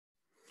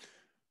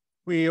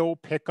We'll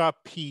pick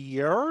up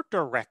here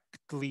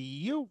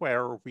directly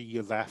where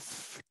we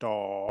left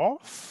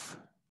off,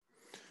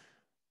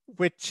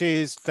 which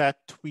is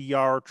that we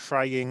are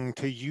trying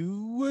to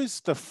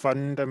use the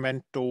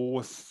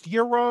fundamental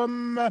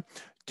theorem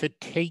to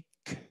take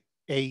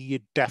a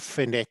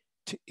definite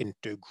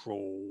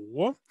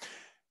integral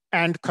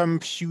and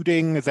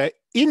computing the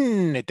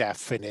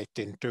indefinite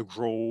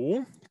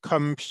integral,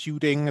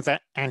 computing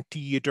the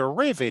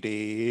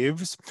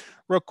antiderivatives,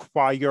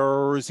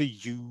 requires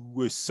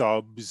U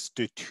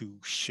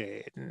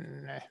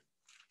substitution.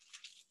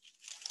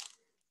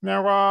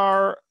 There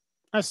are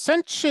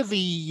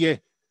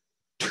essentially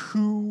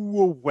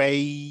two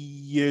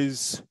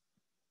ways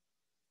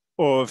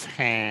of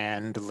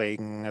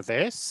handling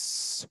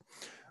this,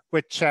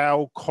 which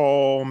I'll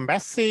call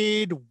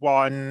method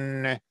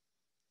 1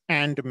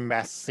 and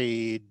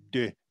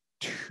method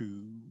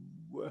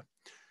 2.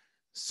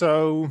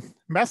 So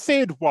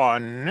method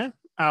 1,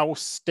 I'll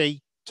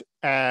state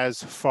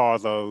as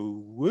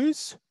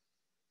follows.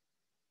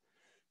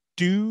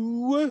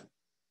 Do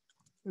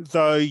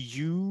the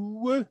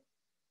U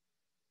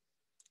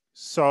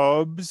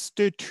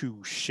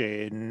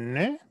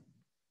substitution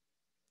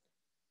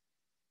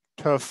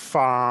to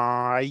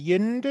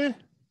find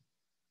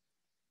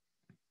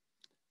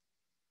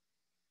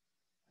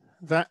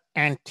the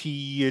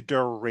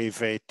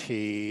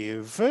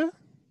antiderivative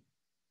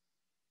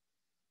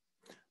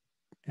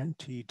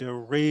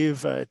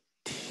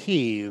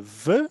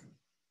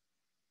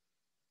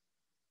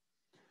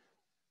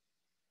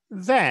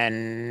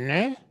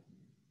then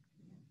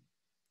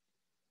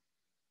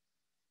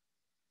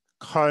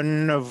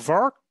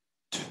convert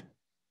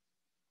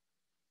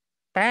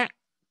back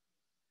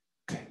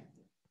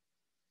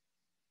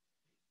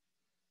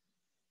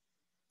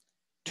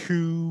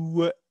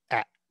to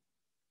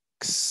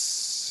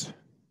X.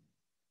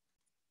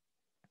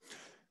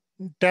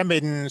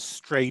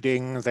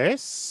 Demonstrating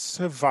this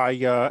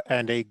via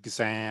an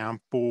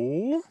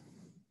example,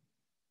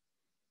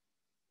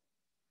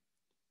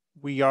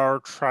 we are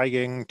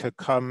trying to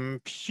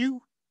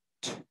compute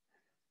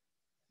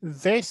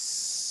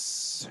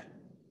this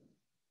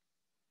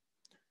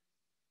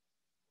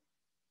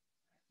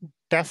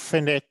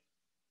definite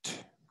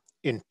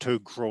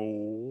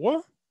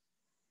integral.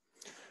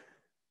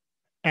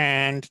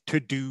 And to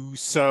do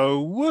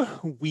so,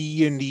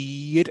 we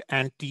need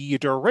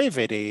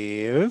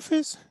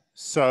antiderivatives.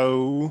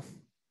 So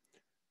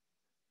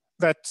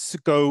let's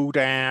go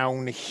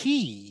down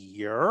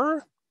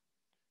here.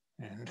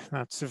 And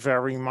that's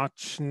very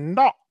much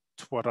not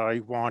what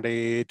I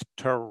wanted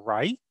to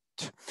write.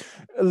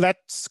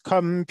 Let's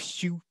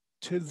compute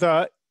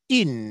the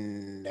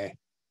indefinite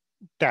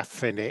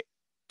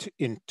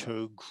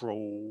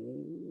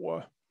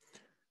integral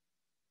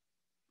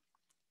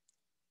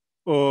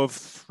of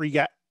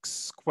 3x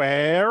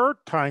squared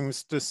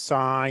times the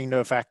sine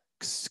of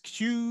x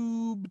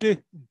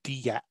cubed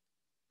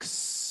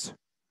dx.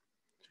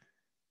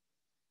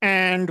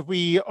 And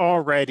we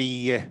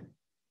already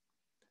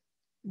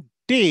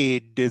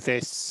did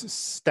this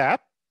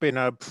step in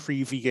a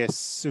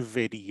previous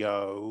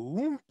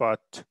video,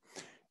 but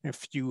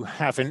if you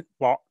haven't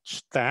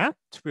watched that,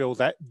 we'll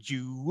let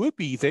u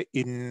be the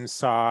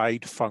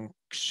inside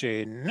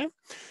function.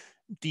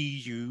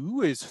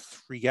 Du is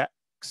 3x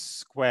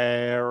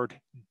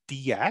squared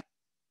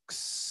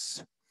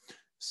dx.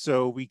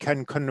 So we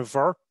can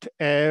convert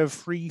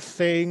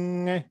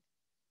everything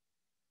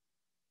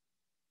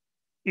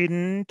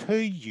into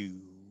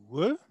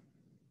u.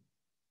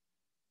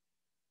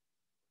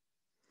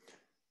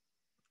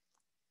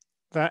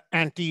 The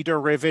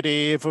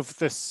antiderivative of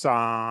the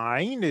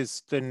sine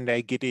is the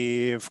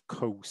negative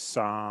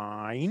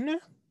cosine.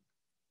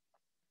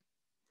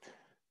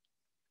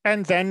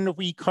 And then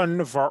we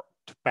convert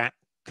back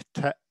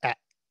to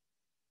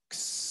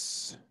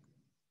x.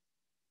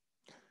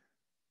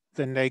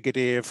 The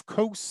negative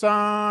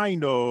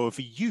cosine of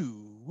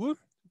u,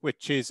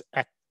 which is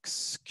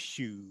x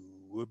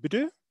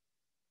cubed.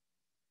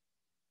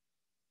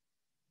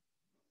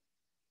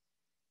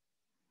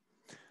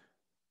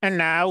 And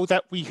now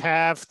that we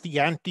have the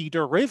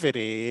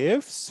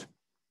antiderivatives,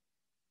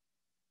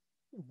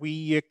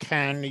 we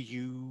can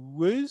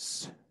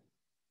use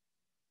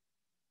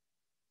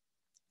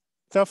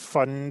the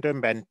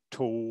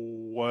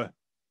fundamental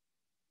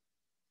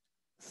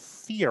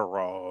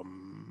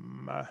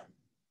theorem.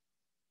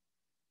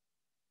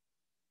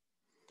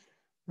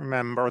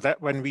 Remember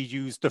that when we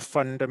use the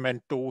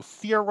fundamental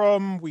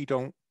theorem, we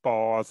don't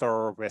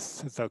bother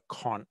with the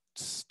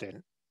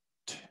constant.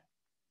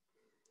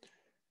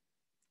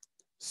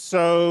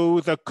 So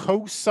the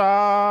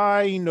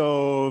cosine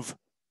of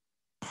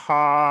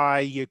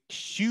pi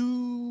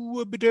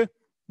cubed,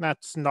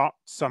 that's not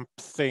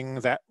something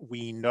that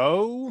we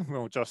know.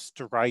 We'll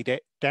just write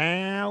it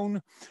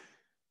down.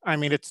 I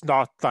mean, it's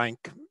not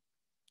like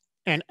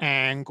an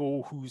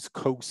angle whose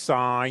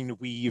cosine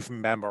we've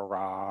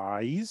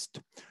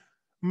memorized.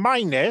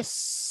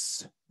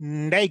 Minus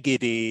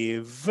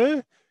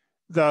negative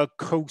The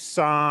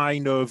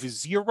cosine of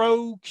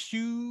 0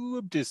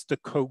 cubed is the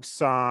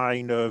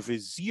cosine of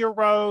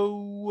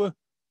 0,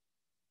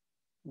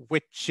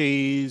 which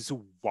is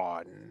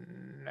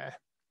 1.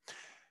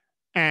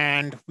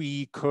 And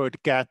we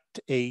could get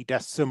a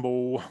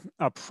decimal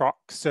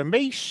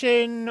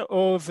approximation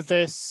of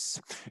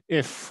this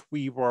if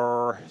we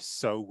were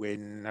so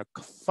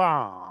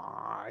inclined.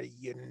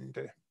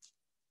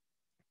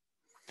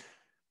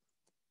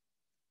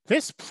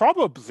 This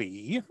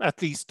probably,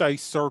 at least I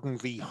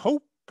certainly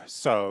hope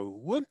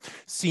so,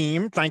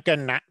 seemed like a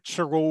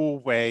natural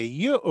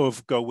way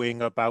of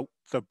going about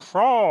the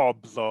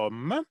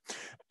problem.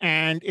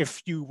 And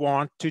if you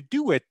want to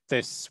do it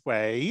this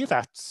way,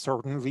 that's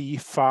certainly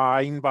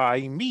fine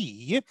by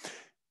me.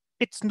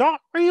 It's not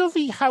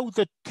really how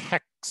the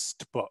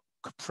textbook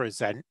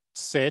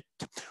presents it,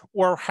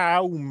 or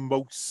how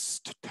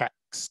most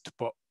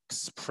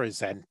textbooks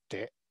present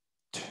it.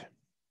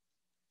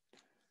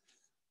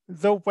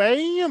 The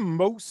way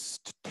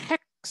most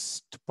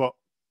textbooks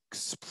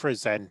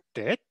present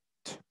it,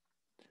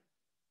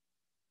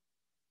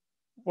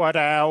 what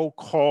I'll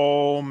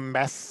call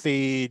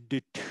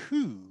method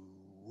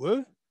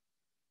 2,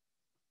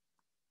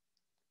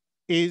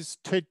 is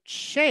to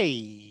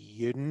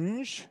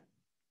change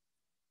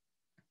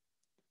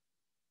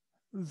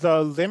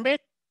the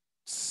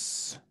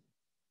limits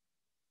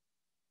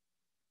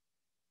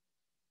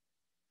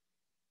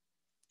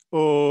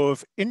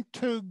of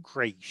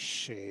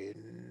integration.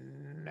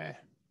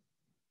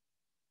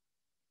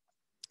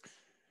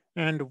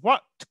 And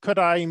what could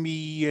I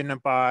mean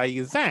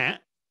by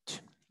that?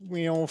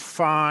 We'll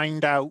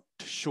find out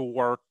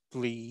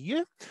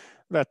shortly.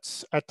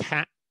 Let's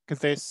attack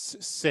this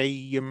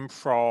same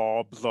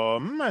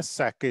problem a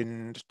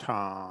second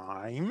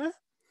time.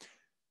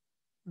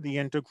 The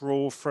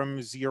integral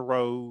from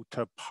 0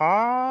 to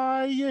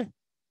pi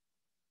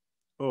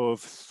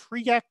of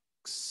 3x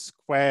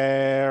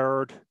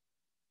squared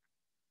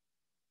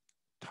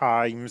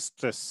times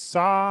the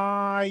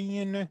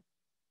sine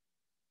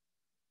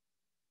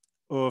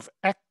of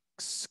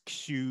x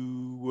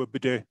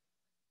cubed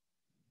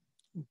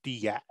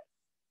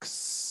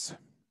dx.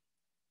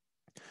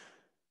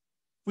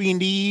 We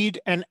need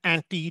an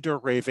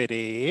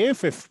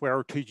antiderivative if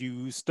we're to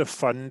use the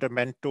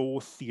fundamental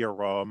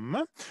theorem.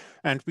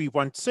 And we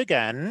once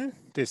again,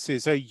 this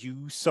is a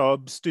U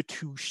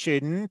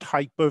substitution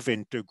type of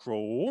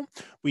integral.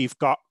 We've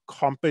got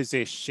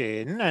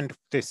composition, and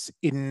this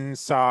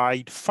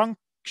inside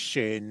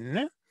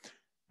function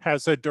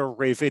has a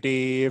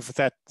derivative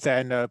that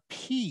then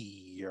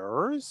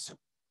appears.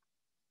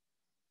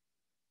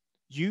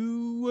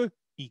 U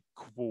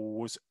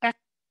equals x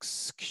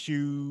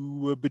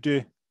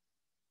cubed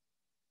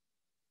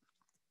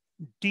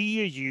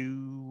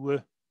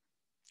du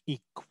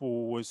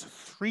equals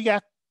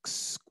 3x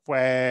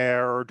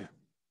squared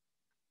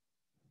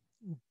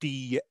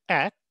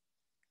dx.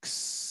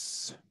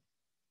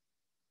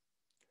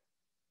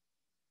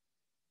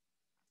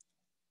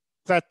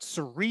 Let's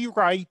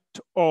rewrite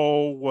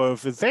all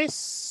of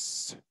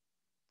this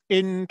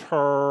in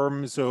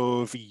terms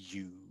of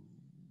u.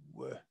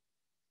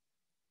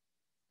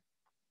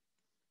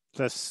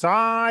 The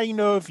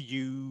sine of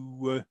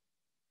u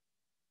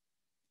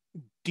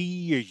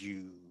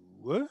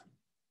du.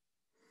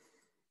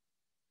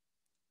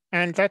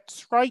 And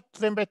let's write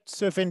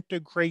limits of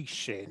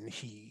integration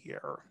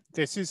here.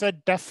 This is a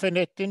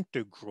definite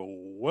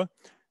integral.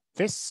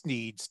 This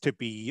needs to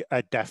be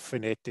a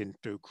definite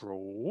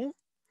integral.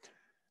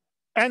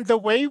 And the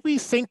way we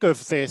think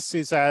of this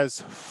is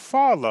as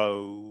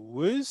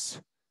follows.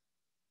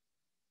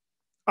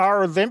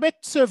 Our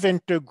limits of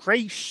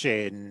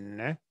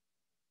integration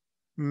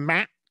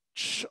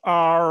match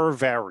our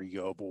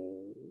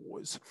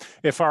variables.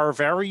 If our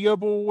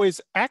variable is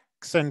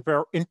x and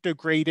we're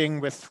integrating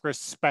with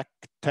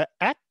respect to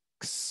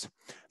x,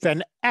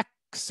 then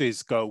x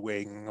is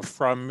going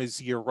from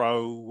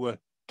 0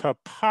 to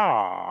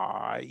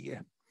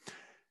pi.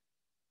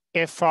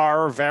 If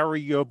our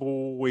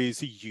variable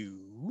is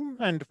u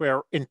and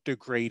we're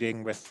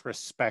integrating with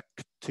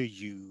respect to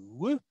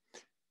u,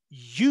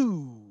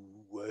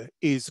 u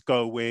is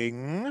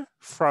going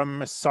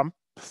from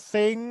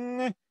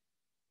something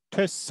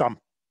to something.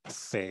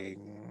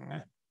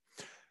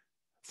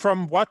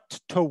 From what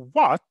to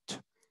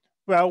what?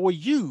 Well,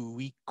 u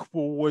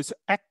equals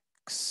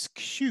x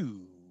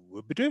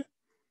cubed.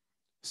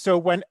 So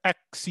when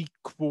x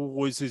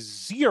equals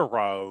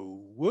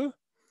 0,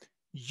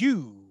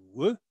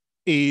 u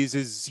is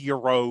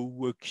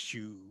 0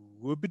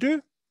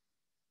 cubed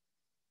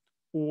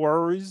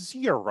or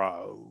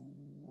 0.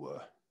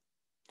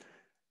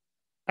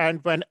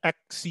 And when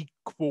x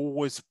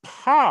equals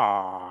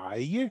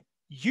pi,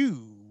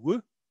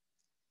 u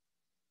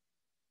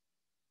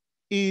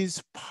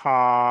is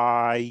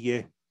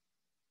pi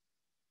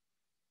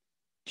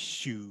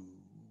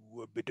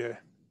cubed.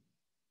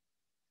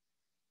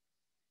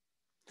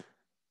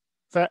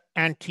 The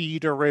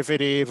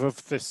antiderivative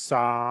of the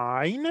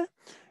sine,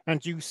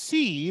 and you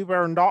see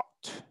we're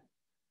not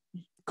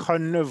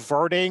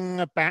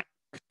converting back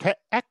to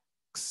x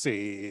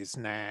is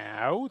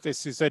now.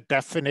 This is a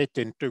definite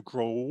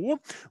integral.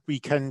 We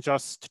can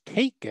just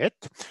take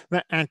it.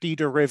 The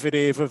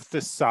antiderivative of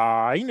the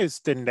sine is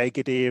the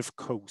negative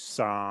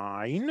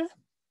cosine.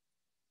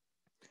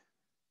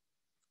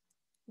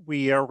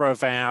 We are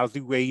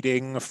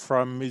evaluating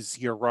from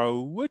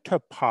 0 to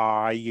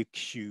pi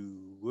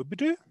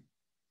cubed.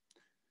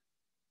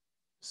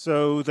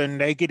 So the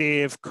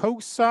negative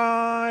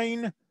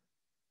cosine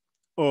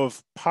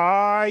of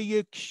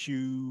pi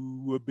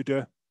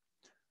cubed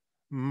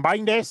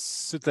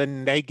minus the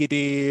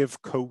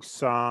negative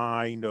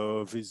cosine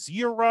of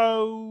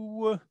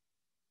 0,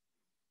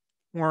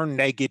 or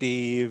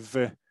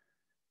negative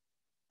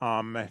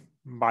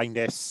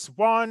minus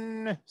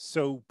 1,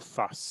 so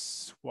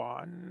plus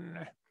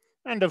 1.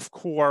 And of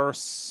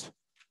course,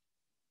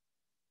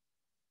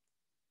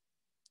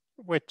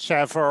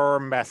 whichever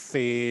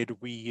method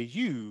we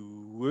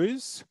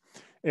use,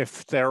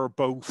 if they're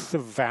both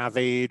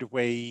valid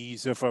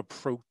ways of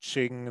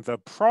approaching the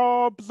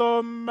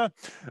problem,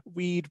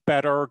 we'd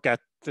better get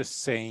the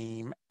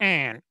same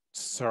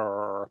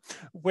answer,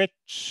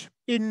 which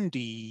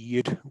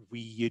indeed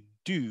we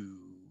do.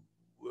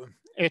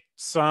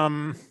 It's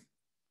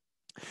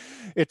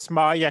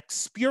my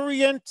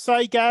experience,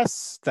 I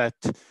guess, that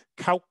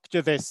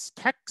calculus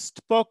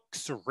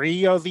textbooks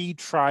really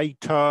try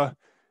to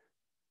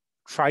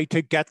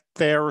get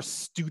their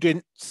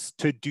students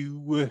to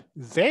do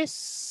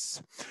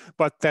this,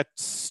 but that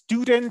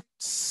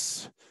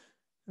students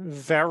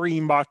very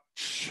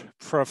much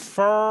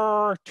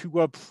prefer to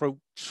approach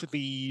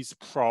these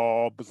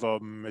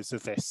problems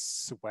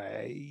this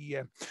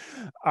way.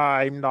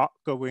 I'm not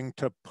going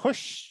to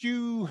push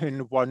you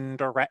in one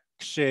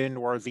direction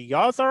or the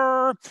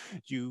other.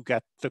 You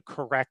get the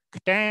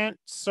correct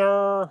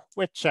answer,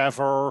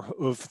 whichever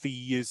of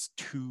these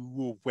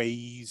two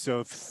ways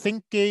of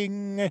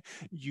thinking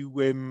you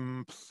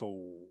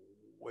employ.